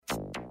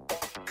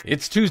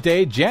It's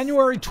Tuesday,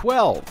 January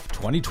 12,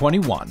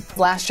 2021.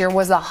 Last year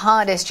was the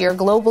hottest year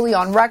globally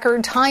on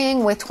record,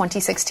 tying with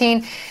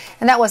 2016.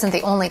 And that wasn't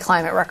the only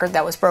climate record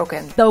that was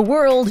broken. The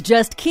world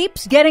just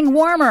keeps getting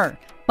warmer.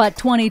 But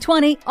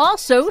 2020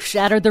 also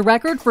shattered the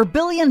record for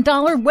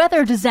billion-dollar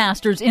weather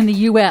disasters in the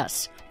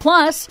U.S.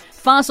 Plus,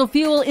 fossil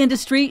fuel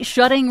industry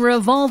shutting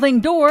revolving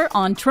door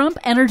on Trump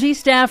energy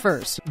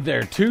staffers.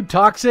 They're too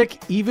toxic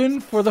even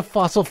for the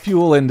fossil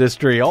fuel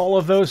industry. All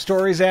of those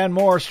stories and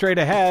more straight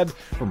ahead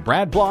from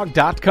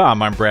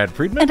BradBlog.com. I'm Brad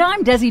Friedman. And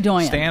I'm Desi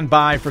Doyen. Stand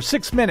by for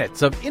 6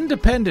 minutes of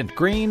independent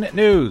green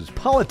news,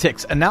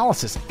 politics,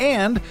 analysis,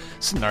 and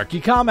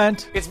snarky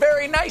comment. It's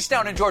very nice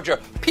down in Georgia.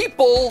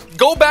 People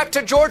go back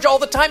to Georgia all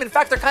the time. In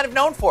fact, they're kind of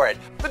known for it.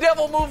 The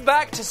devil moved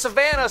back to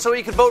Savannah so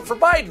he could vote for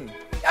Biden.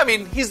 I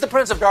mean, he's the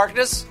Prince of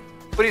Darkness,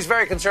 but he's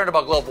very concerned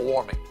about global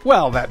warming.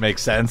 Well, that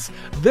makes sense.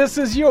 This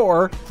is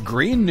your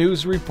Green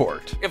News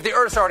Report. If the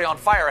Earth's already on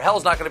fire,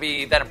 hell's not going to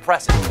be that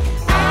impressive.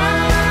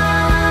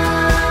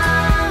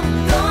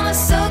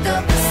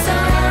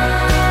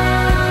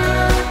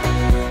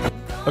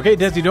 Okay,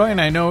 Desi Doyen,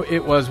 I know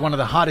it was one of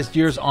the hottest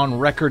years on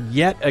record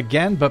yet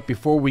again, but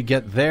before we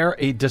get there,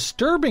 a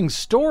disturbing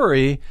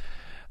story.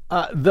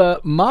 The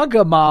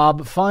MAGA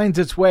mob finds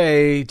its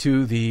way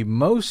to the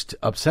most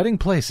upsetting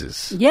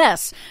places.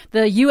 Yes,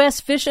 the U.S.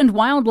 Fish and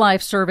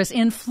Wildlife Service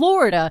in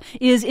Florida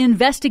is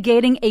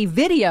investigating a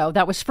video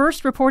that was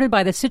first reported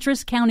by the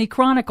Citrus County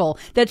Chronicle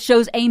that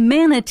shows a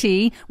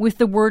manatee with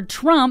the word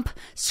Trump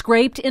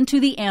scraped into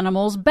the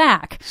animal's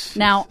back.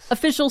 Now,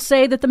 officials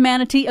say that the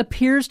manatee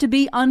appears to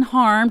be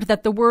unharmed,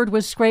 that the word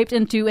was scraped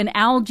into an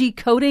algae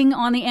coating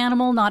on the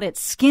animal, not its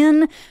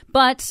skin.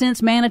 But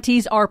since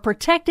manatees are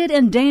protected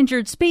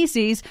endangered species,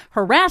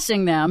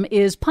 harassing them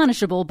is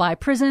punishable by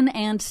prison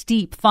and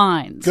steep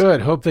fines.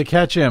 Good. Hope they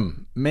catch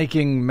him.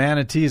 Making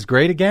manatees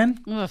great again?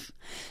 Ugh.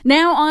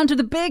 Now on to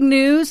the big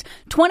news.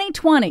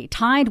 2020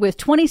 tied with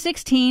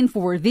 2016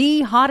 for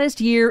the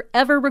hottest year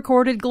ever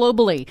recorded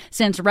globally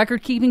since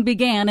record-keeping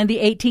began in the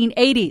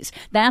 1880s.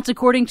 That's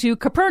according to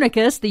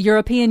Copernicus, the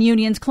European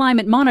Union's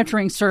climate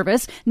monitoring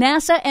service.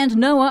 NASA and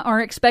NOAA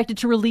are expected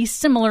to release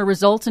similar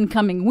results in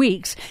coming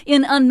weeks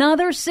in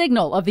another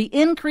signal of the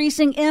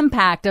increasing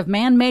impact of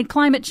man-made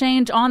climate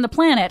change on the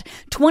planet.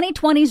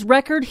 2020's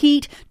record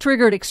heat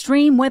triggered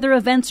extreme weather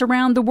events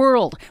around the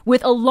world,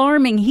 with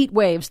alarming heat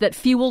waves that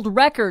fueled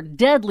record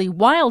deadly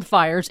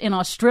wildfires in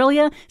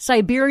Australia,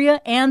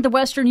 Siberia, and the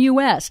western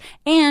U.S.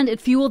 And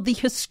it fueled the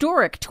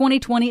historic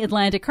 2020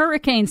 Atlantic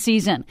hurricane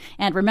season.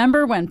 And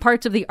remember when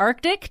parts of the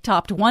Arctic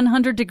topped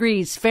 100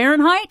 degrees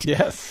Fahrenheit?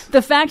 Yes.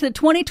 The fact that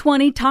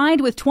 2020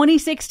 tied with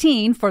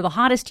 2016 for the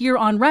hottest year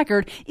on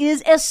record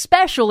is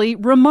especially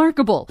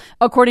remarkable,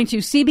 according to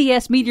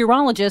CBS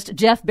meteorologist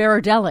Jeff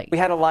Berardelli. We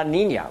had a La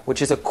Nina,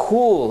 which is a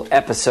cool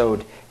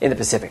episode in the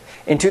Pacific.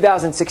 In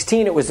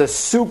 2016, it was a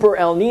super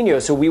El Nino,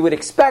 so we would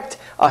expect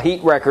a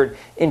heat record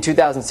in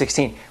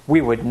 2016.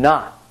 We would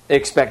not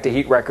expect a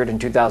heat record in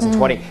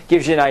 2020.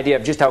 Gives you an idea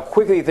of just how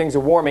quickly things are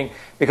warming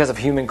because of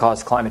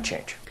human-caused climate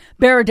change.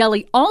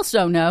 Berardelli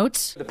also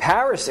notes, the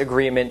Paris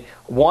Agreement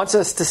wants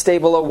us to stay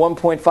below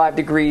 1.5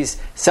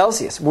 degrees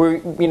Celsius.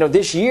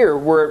 This year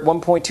we're at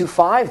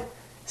 1.25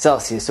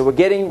 Celsius, so we're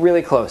getting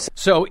really close.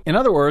 So, in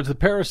other words, the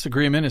Paris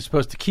Agreement is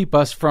supposed to keep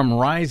us from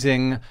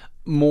rising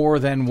more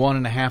than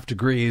 1.5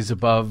 degrees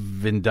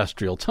above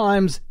industrial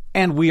times,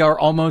 and we are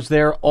almost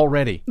there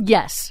already.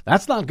 Yes.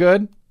 That's not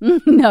good.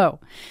 No.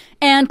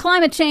 And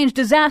climate change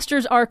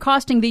disasters are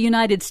costing the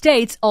United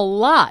States a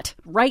lot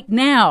right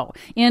now.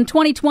 In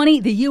 2020,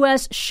 the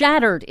U.S.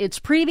 shattered its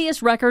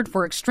previous record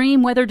for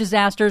extreme weather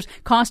disasters,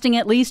 costing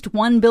at least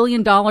 $1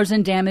 billion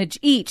in damage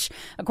each,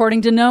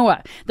 according to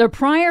NOAA. The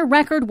prior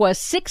record was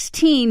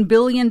 $16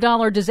 billion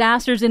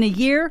disasters in a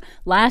year.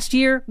 Last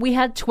year, we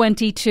had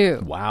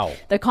 22. Wow.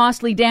 The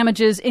costly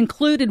damages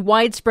included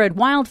widespread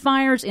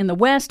wildfires in the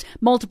West,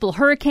 multiple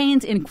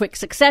hurricanes in quick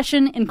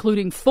succession,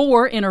 including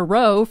 4 in a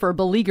row for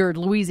beleaguered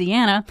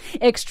Louisiana,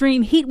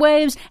 extreme heat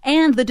waves,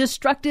 and the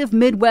destructive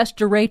Midwest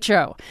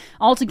derecho.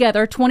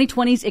 Altogether,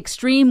 2020's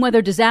extreme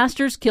weather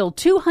disasters killed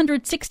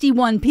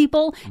 261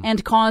 people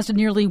and caused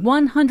nearly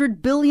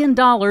 $100 billion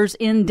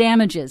in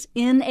damages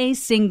in a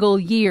single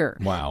year.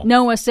 Wow.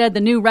 NOAA said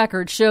the new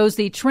record shows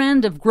the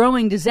trend of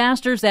growing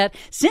disasters that,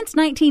 since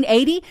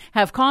 1980,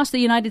 have cost the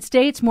United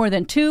States more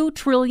than $2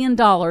 trillion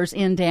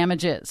in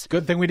damages.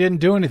 Good thing we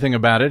didn't do anything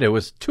about it. It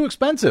was too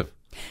expensive.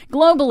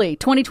 Globally,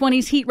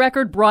 2020's heat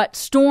record brought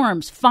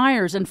storms,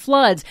 fires, and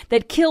floods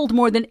that killed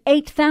more than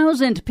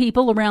 8,000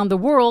 people around the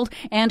world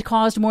and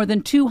caused more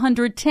than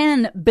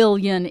 $210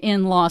 billion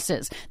in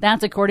losses.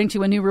 That's according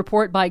to a new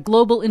report by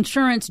global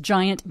insurance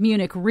giant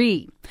Munich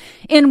Re.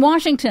 In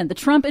Washington, the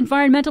Trump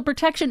Environmental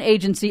Protection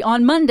Agency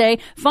on Monday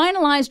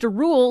finalized a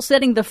rule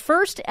setting the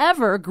first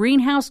ever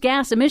greenhouse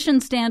gas emission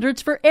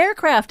standards for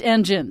aircraft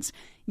engines.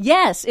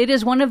 Yes, it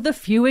is one of the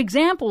few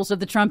examples of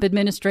the Trump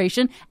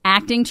administration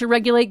acting to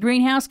regulate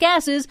greenhouse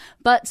gases,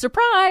 but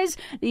surprise,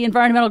 the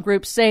environmental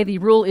groups say the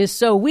rule is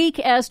so weak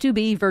as to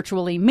be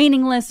virtually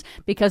meaningless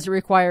because it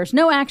requires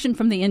no action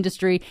from the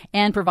industry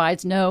and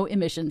provides no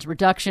emissions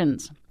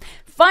reductions.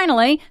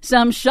 Finally,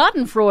 some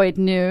Schadenfreude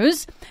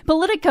news.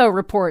 Politico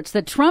reports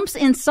that Trump's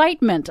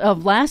incitement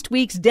of last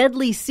week's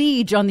deadly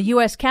siege on the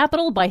U.S.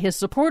 Capitol by his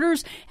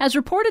supporters has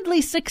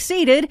reportedly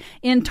succeeded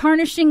in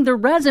tarnishing the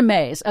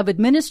resumes of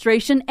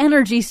administration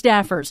energy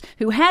staffers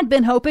who had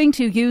been hoping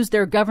to use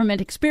their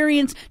government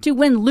experience to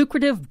win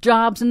lucrative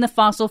jobs in the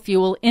fossil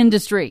fuel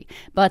industry.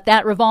 But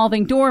that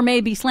revolving door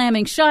may be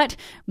slamming shut.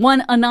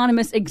 One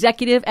anonymous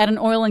executive at an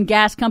oil and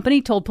gas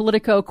company told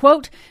Politico,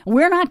 quote,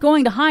 "We're not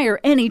going to hire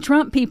any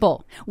Trump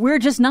people. We're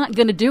just not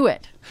going to do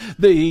it."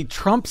 The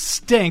Trump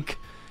stink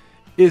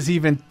is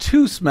even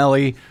too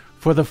smelly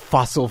for the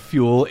fossil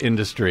fuel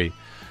industry.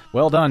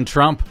 Well done,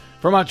 Trump.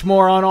 For much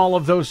more on all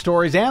of those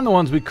stories and the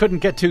ones we couldn't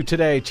get to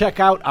today,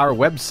 check out our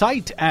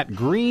website at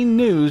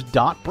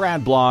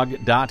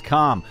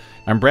greennews.bradblog.com.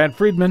 I'm Brad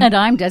Friedman. And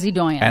I'm Desi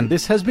Doyen. And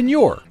this has been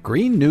your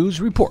Green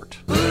News Report.